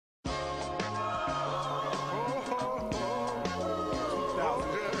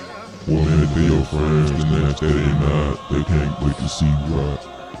One minute they your friends, the next day they not. They can't wait to see you ride.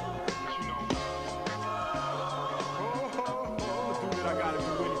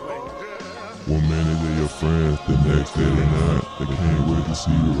 One minute they your friends, the next day they not. They can't wait to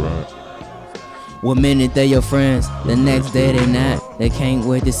see you ride. One minute they your friends, the next day they not. They can't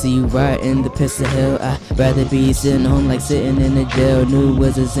wait to see you right in the pits of hell. I'd rather be sitting home like sitting in a jail. New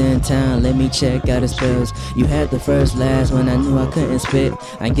wizards in town, let me check out the spells. You had the first last when I knew I couldn't spit.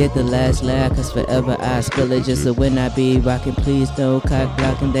 I get the last laugh cause forever I spill it just so when I be rocking. Please no cock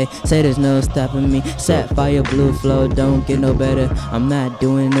blocking, they say there's no stopping me. Sapphire blue flow, don't get no better. I'm not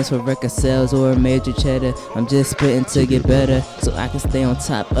doing this for record sales or major cheddar. I'm just spitting to get better so I can stay on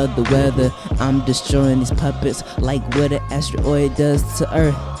top of the weather. I'm destroying these puppets like what an asteroid does to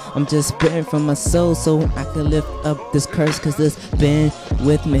Earth. I'm just spitting from my soul so I can lift up this curse, cause it's been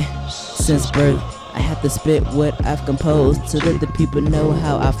with me since birth. I have to spit what I've composed to let the people know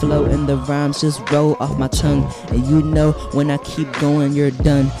how I flow, and the rhymes just roll off my tongue. And you know when I keep going you're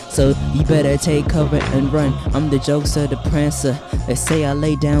done, so you better take cover and run. I'm the jokester, the prancer. They say I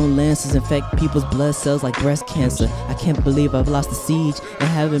lay down lances, infect people's blood cells like breast cancer. I can't believe I've lost the siege and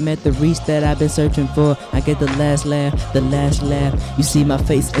haven't met the reach that I've been searching for. I get the last laugh, the last laugh. You see my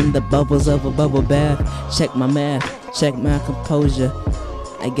face in the bubbles of a bubble bath. Check my math, check my composure.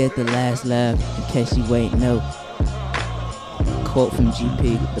 I get the last laugh, in case you ain't know. Quote from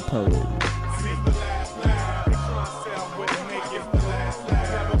GP, the poet.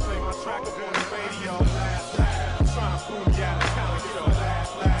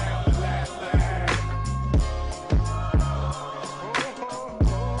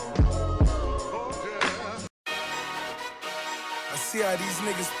 I see how these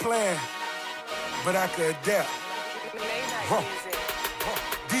niggas playing, but I could adapt.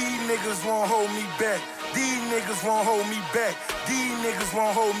 These niggas won't hold me back. These niggas won't hold me back. These niggas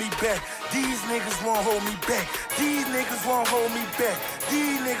won't hold me back. These niggas won't hold me back. These niggas won't hold me back.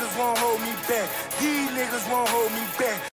 These niggas won't hold me back. These niggas won't hold me back.